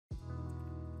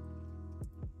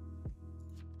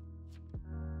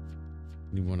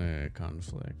You want a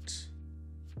conflict?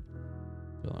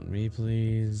 Fill on me,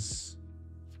 please.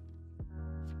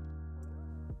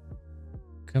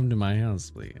 Come to my house,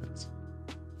 please.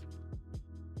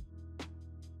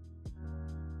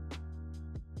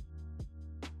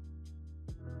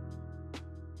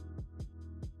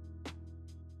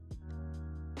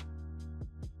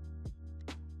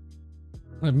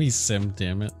 Let me sim,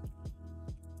 damn it.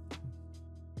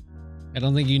 I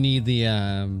don't think you need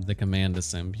the command to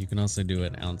simp. You can also do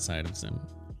it outside of sim.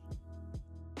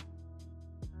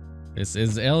 This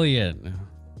is Elliot.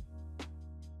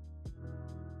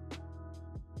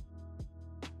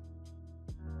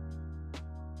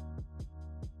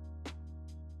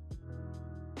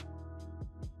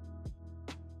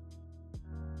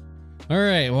 All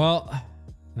right, well,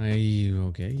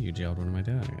 okay? You jailed one of my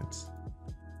targets.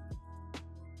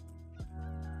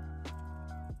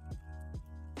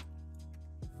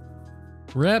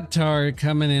 Reptar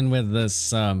coming in with the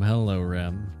sub. Hello,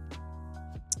 Rep.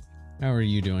 How are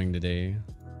you doing today?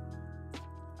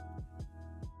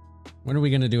 When are we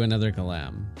gonna do another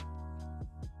collab?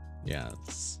 Yeah,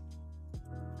 it's...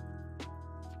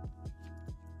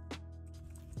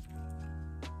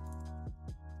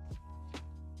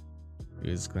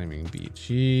 Who's claiming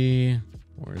BG?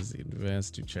 Where's the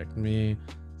invest? Who checked me?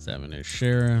 7 is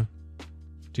Shara.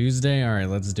 Tuesday? Alright,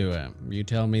 let's do it. You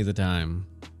tell me the time.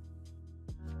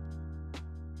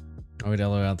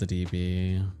 Odello out the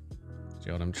DP.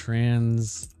 Jodam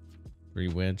trans. 3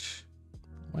 witch.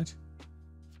 What?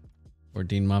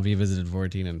 14 Mavi visited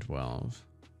 14 and 12.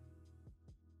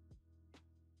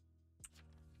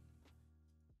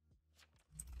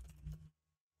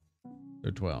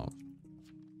 Or 12.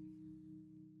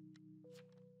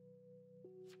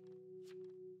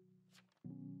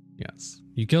 Yes.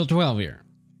 You killed 12 here.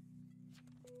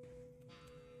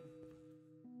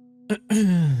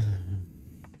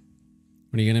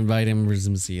 When are you gonna invite him for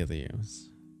some CLUs?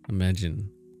 Imagine.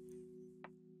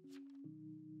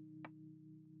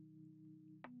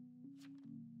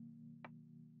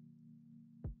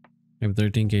 I have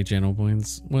 13k channel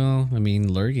points. Well, I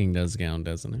mean, lurking does count,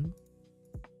 doesn't it?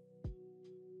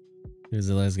 Here's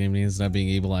the last game to stop being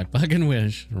evil. I fucking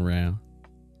wish. Wow.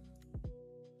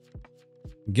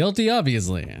 Guilty,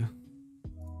 obviously.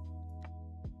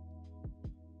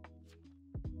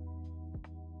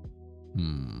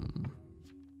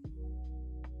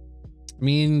 I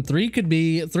mean, 3 could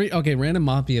be 3. Okay, random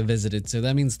Mafia visited, so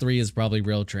that means 3 is probably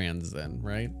real trans then,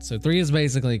 right? So 3 is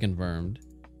basically confirmed.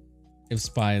 If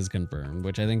Spy is confirmed,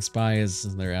 which I think Spy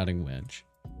is, they're outing Wedge.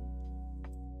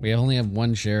 We only have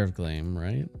 1 sheriff claim,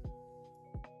 right?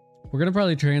 We're gonna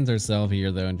probably trans ourselves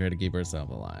here though and try to keep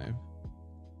ourselves alive.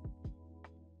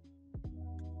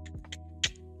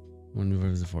 1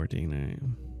 versus 14, alright.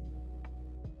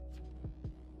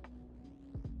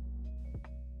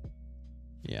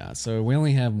 Yeah, so we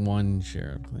only have 1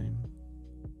 sheriff claim.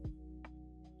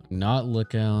 Not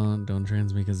lookout, don't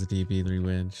trans me because of TP, 3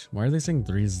 wedge. Why are they saying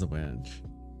 3 is the wedge?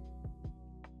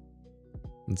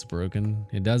 It's broken.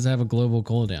 It does have a global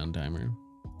cooldown timer.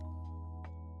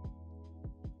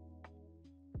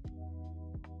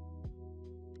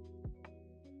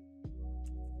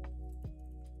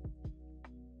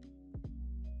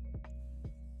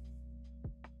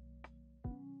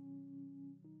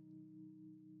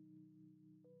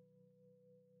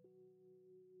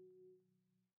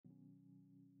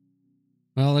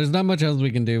 Well, there's not much else we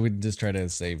can do. We just try to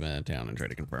save a town and try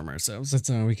to confirm ourselves. That's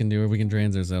all we can do. Or we can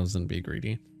trans ourselves and be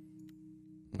greedy.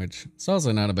 Which is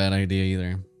also not a bad idea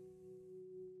either.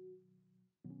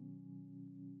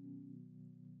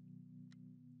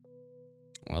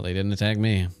 Well, they didn't attack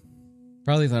me.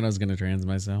 Probably thought I was going to trans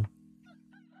myself.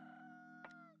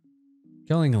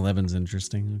 Killing 11's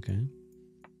interesting. Okay.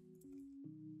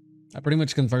 That pretty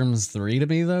much confirms 3 to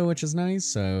me though, which is nice.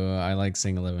 So I like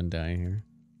seeing 11 die here.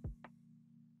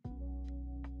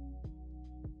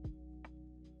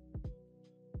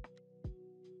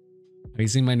 Have you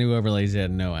seen my new overlays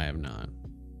yet? No, I have not.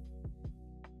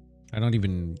 I don't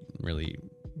even really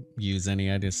use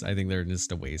any. I think they're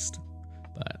just a waste.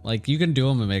 But like you can do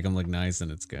them and make them look nice and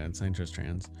it's good. So interest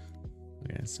trans.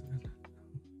 Okay, so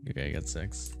okay, I got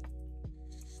 6.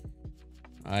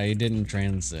 I didn't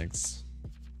trans 6.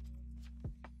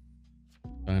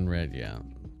 Unread, yeah.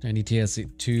 Any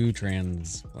TSC 2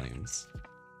 trans claims.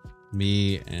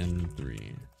 Me and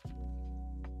 3.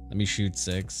 Let me shoot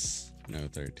 6. No,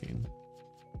 13.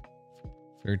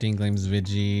 13 claims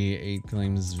Vigi, 8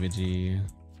 claims Vigi,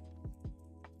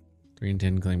 3 and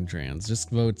 10 claim trans.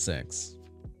 Just vote 6.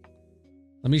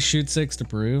 Let me shoot 6 to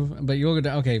prove, but you'll go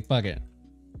down. Okay, fuck it.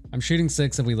 I'm shooting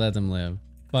 6 if we let them live.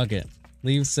 Fuck it.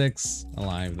 Leave 6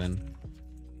 alive then.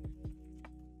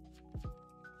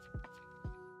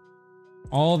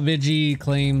 All Vigi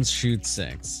claims shoot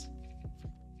 6.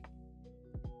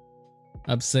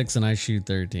 Up 6 and I shoot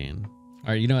 13.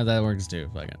 Alright, you know how that works too.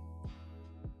 Fuck it.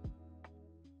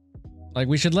 Like,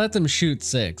 we should let them shoot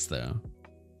 6 though.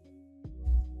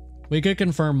 We could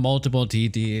confirm multiple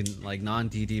TT, like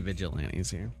non-TT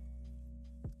vigilantes here.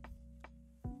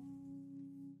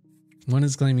 One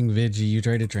is claiming Vigi. You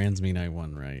tried to transmute I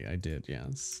won, right? I did,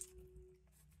 yes.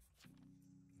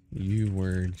 You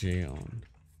were jailed.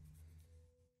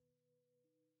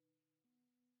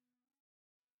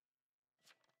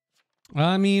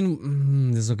 I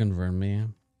mean, this will confirm me.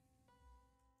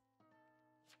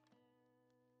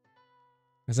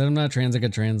 I said I'm not trans, I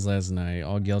got trans last night.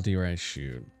 All guilty or I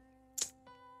shoot.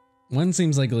 One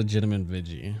seems like a legitimate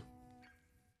Vigi.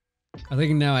 I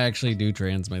think now I actually do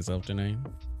trans myself tonight.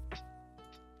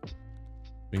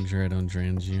 Make sure I don't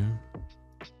trans you.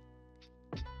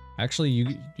 Actually,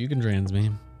 you can trans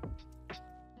me.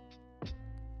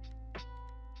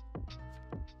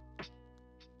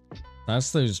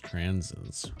 That's those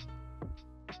transes.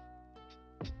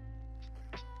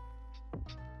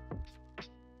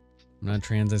 I'm not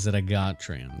trans, I said I got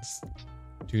trans.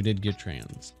 2 did get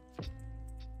trans.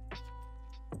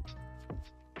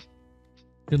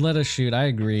 Could let us shoot. I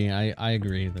agree. I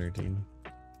agree, 13.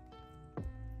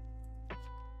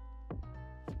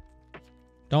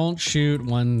 Don't shoot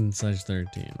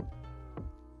 1/13.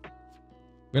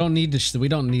 We don't need to. We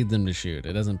don't need them to shoot.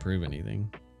 It doesn't prove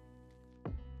anything.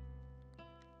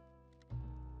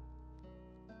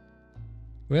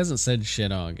 Who hasn't said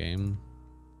shit all game?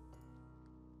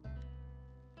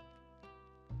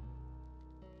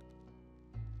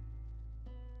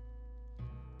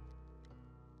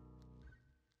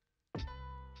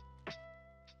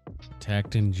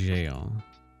 Attacked in jail.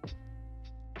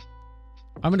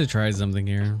 I'm gonna try something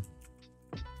here.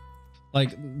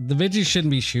 Like, the Vigis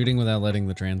shouldn't be shooting without letting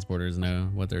the transporters know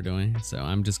what they're doing, so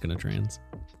I'm just gonna trans.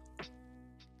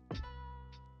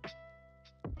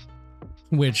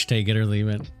 Which, take it or leave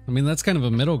it. I mean, that's kind of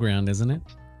a middle ground, isn't it?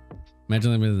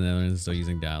 Imagine them in the Netherlands still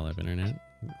using dial-up internet.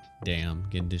 Damn,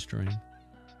 get destroyed.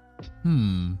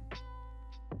 Who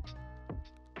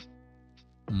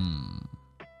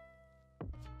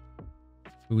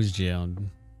was jailed?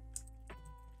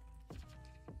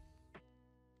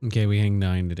 Okay, we hang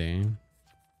 9 today.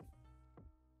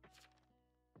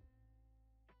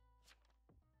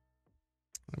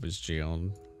 I was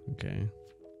jailed. Okay.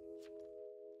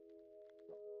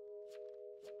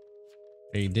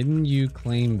 Hey, didn't you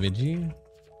claim Vigi?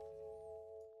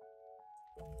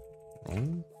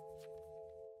 Oh.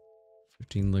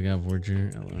 15 lookout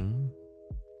forger. Hello.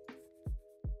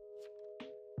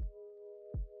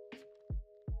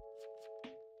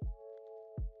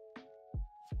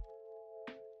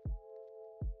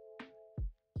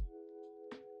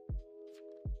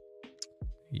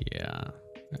 Yeah.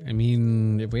 I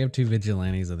mean, if we have 2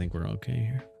 vigilantes, I think we're okay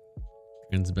here.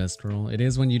 Trans best roll. It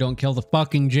is when you don't kill the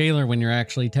fucking jailer when you're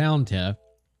actually town tip.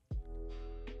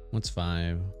 What's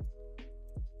 5?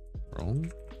 Roll.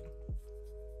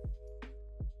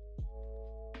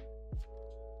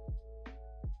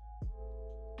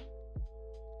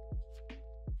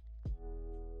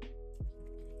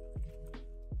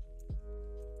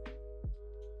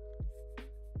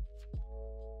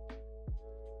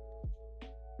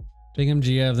 Take him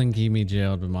GF, then keep me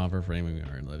jailed, but mob for framing me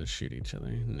hard. Let us shoot each other.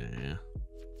 Nah.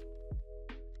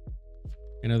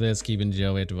 I know this, keep in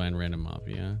jail, we have to find random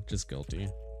mafia. Just guilty.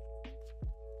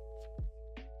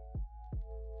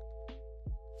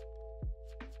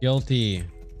 Guilty.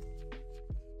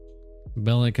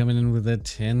 Bella coming in with a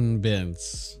 10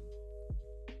 bits.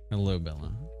 Hello,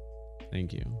 Bella.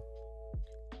 Thank you.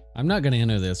 I'm not gonna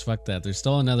enter this. Fuck that. There's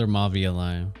still another mafia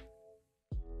alive.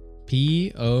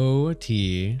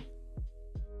 P-O-T.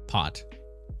 Pot.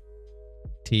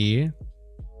 T.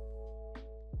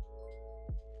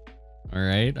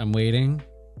 Alright, I'm waiting.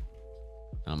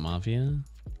 Not mafia.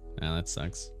 Ah, that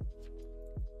sucks.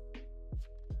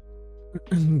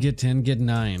 Get 10, get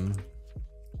 9.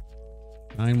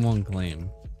 9 won't claim.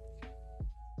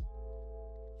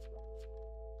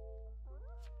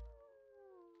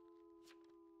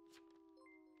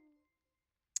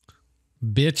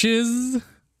 Bitches.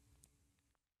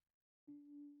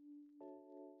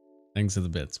 Thanks for the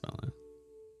bits, Bella.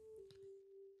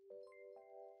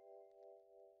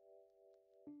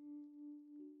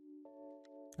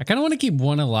 I kind of want to keep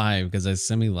one alive because I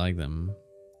semi-like them.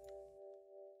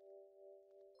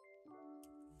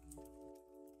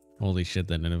 Holy shit,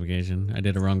 that notification. I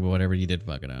did it wrong, but whatever, you did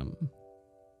fuck it up.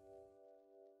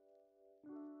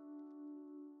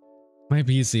 My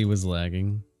PC was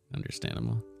lagging.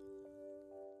 Understandable.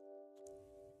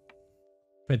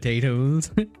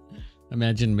 Potatoes.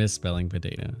 Imagine misspelling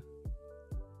potato.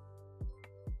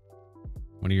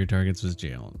 One of your targets was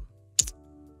jailed.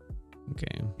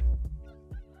 Okay.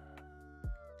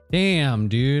 Damn,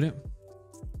 dude.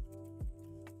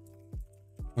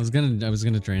 I was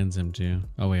gonna trans him too.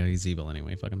 Oh wait, he's evil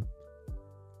anyway. Fuck him.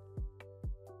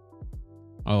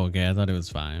 Oh, okay. I thought it was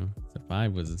 5. So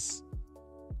 5 was.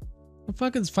 The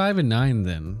fuck is 5 and 9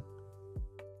 then?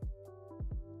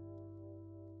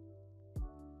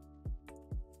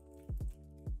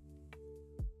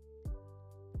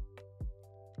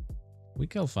 We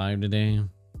kill 5 today.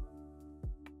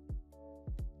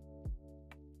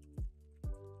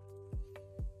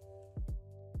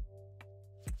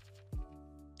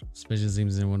 Suspicious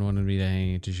seems anyone wanted me to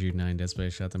hang to shoot 9 deaths, but I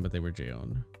shot them, but they were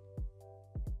jailed.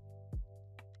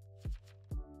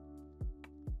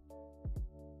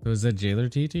 So is that jailer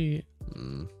TT?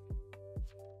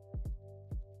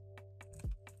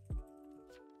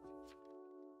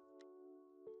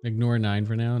 Ignore 9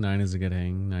 for now. 9 is a good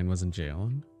hang. 9 wasn't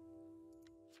jailed.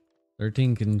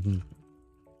 13 can...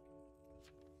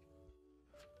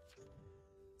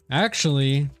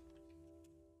 Actually...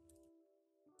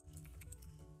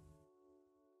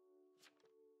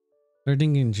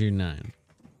 Thirteen can shoot 9.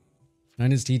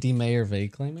 9 is TT Mayor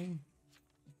Vague claiming?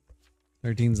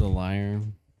 13's a liar.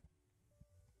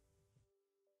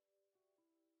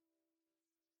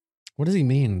 What does he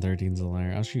mean 13's a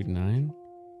liar? I'll shoot 9.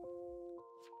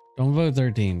 Don't vote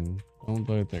 13. Don't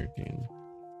vote 13.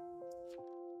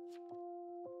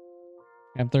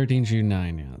 Have 13 shoot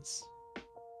 9, yes.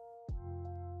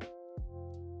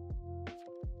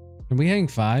 Can we hang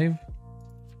 5?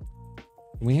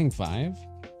 Can we hang 5?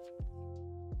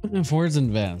 4's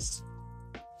invest.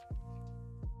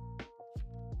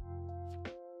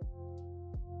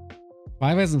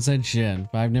 5 hasn't said shit.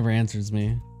 5 never answers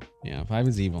me. Yeah, 5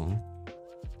 is evil.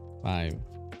 5.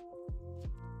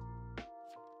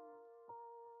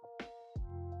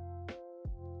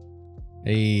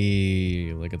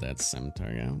 Hey, look at that sim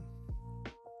target.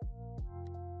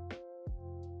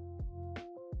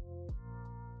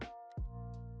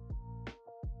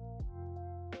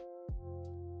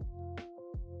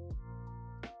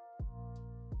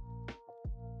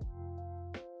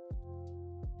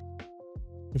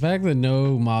 The fact that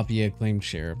no mafia claimed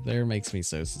sheriff there makes me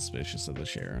so suspicious of the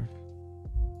sheriff.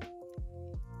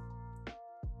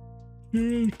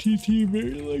 TT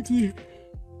very likely.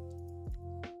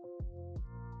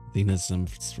 Athena's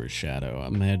Sims for Shadow,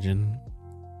 imagine.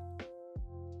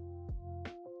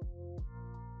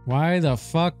 Why the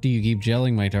fuck do you keep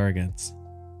gelling my targets?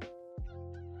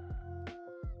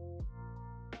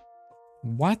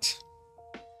 What?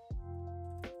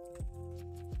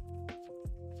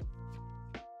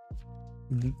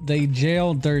 They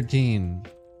jailed 13.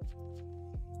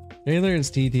 Taylor is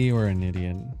TT or an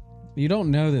idiot. You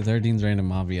don't know that 13's random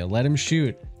mafia. Let him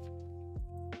shoot.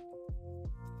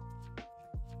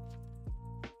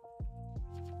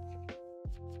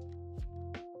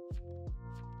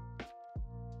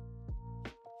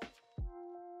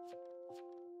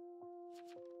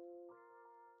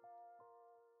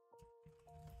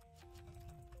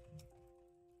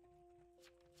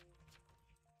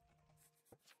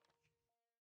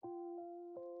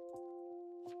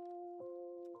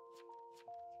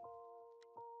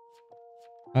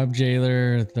 Up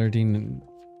jailer 13.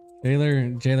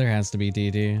 Jailer has to be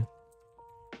TT.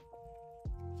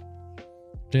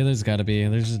 Jailer's gotta be.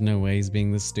 There's just no way he's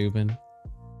being this stupid.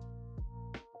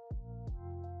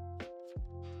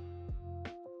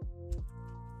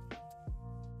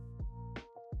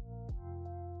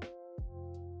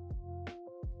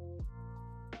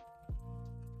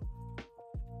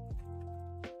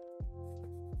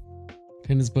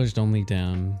 Pin is pushed only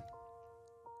down.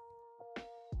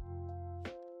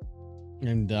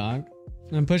 And dog.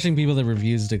 I'm pushing people that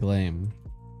refuse to claim.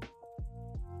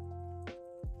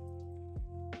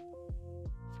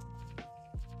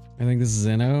 I think this is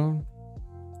Inno.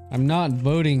 I'm not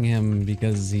voting him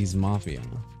because he's mafia.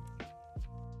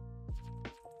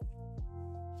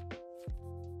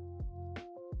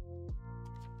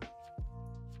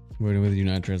 Voting with you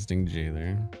not trusting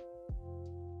jailer.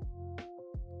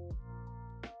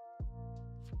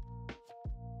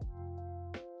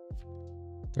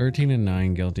 $13 and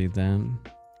 $9 guilty then.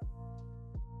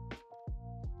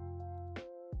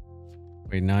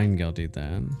 Wait, $9 guilty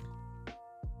then.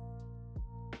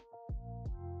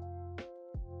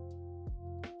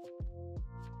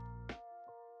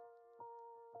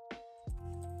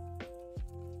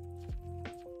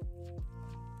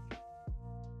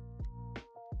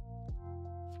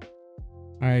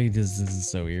 This is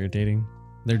so irritating.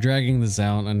 They're dragging this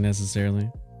out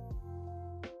unnecessarily.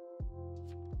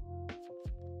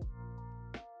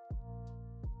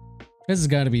 This has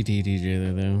got to be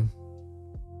TTJ though.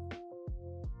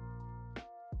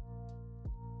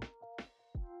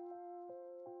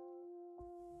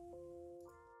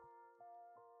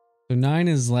 So 9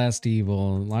 is last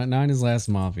evil. 9 is last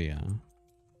mafia.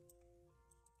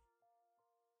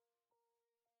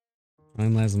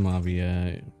 9 last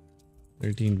mafia.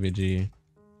 13 Vigi.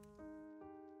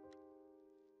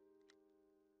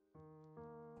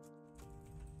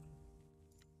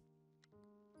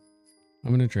 I'm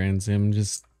gonna trans him,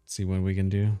 just see what we can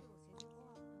do.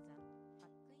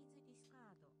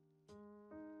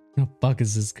 How the fuck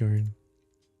is this card?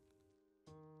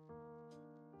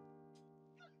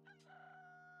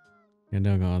 And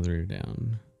dug all through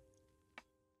down.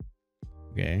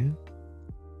 Okay.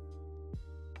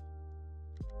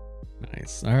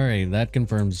 Nice. Alright, that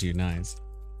confirms you. Nice.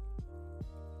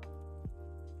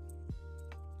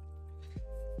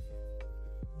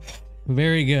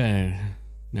 Very good.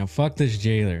 Now fuck this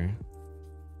jailer.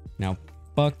 Now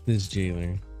fuck this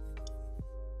jailer.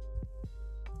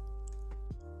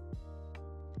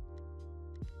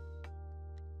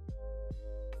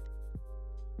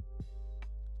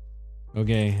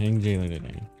 Okay, hang jailer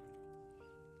today.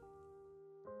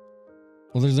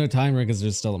 Well, there's no timer because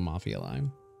there's still a mafia alive.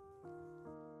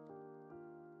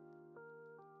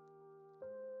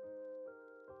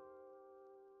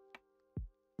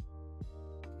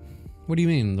 What do you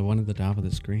mean? The one at the top of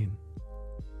the screen?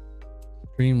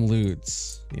 Stream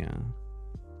loots. Yeah.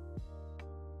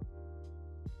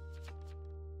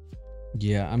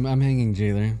 Yeah, I'm hanging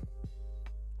jailer.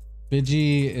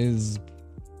 Bidgie is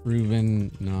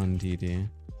proven non-TT.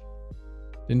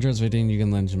 Didn't trust 15, you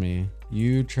can lynch me.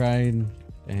 You tried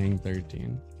to hang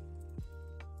 13.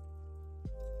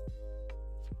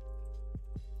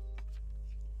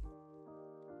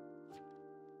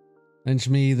 Lynch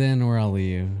me then, or I'll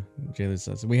leave. Jailer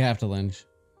says we have to lynch.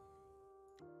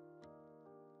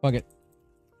 Fuck it.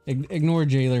 Ignore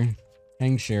jailer.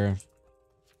 Hang sheriff.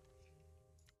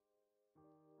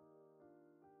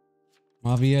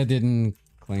 Mafia didn't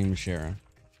claim sheriff.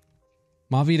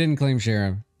 Mafia didn't claim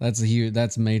sheriff. That's a huge.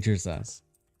 That's major sus.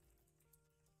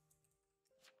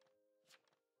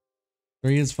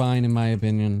 3 is fine in my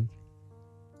opinion.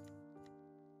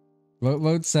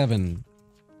 Vote 7.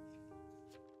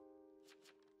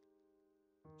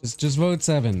 Just vote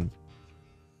 7.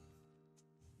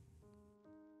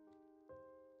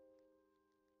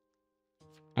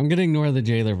 I'm gonna ignore the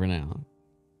jailer for now.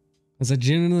 Because I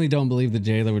genuinely don't believe the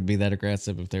jailer would be that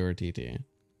aggressive if they were TT.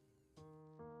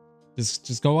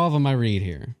 Just go off of my read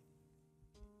here.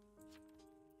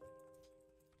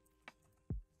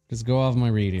 Just go off my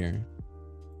read here.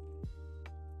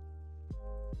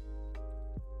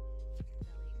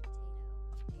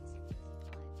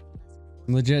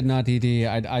 Legit not TT.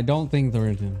 I don't think they're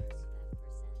into.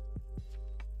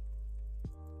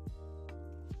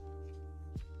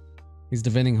 He's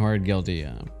defending hard guilty,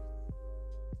 yeah.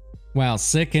 Wow,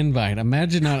 sick invite.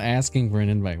 Imagine not asking for an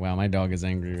invite. Wow, my dog is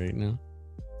angry right now.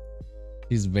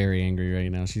 She's very angry right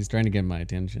now. She's trying to get my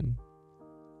attention.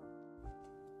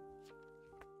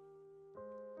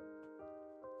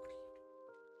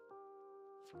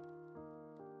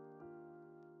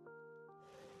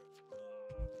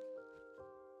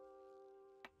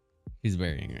 He's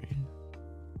very angry.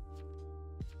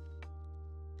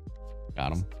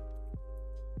 Got him.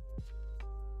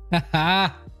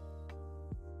 Haha.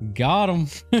 Got him.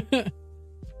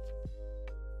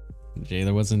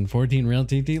 Jailer was in 14 real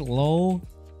TT. Lol.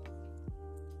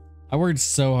 I worked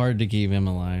so hard to keep him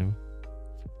alive.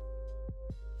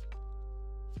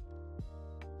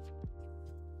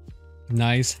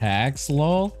 Nice hacks,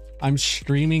 lol. I'm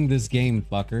streaming this game,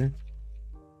 fucker.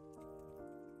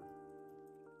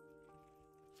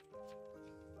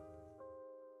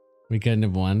 We couldn't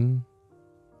have won.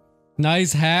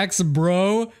 Nice hacks,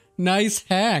 bro. Nice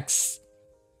hacks.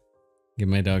 Give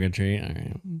my dog a treat. All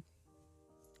right.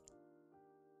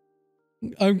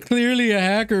 I'm clearly a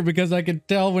hacker because I can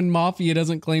tell when Mafia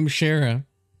doesn't claim sheriff.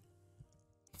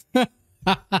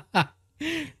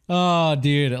 Oh,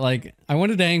 dude. Like, I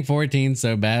wanted to hang 14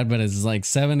 so bad, but it's like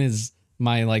 7 is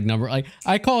my like number. Like,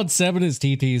 I called 7 as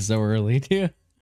TT so early, dude.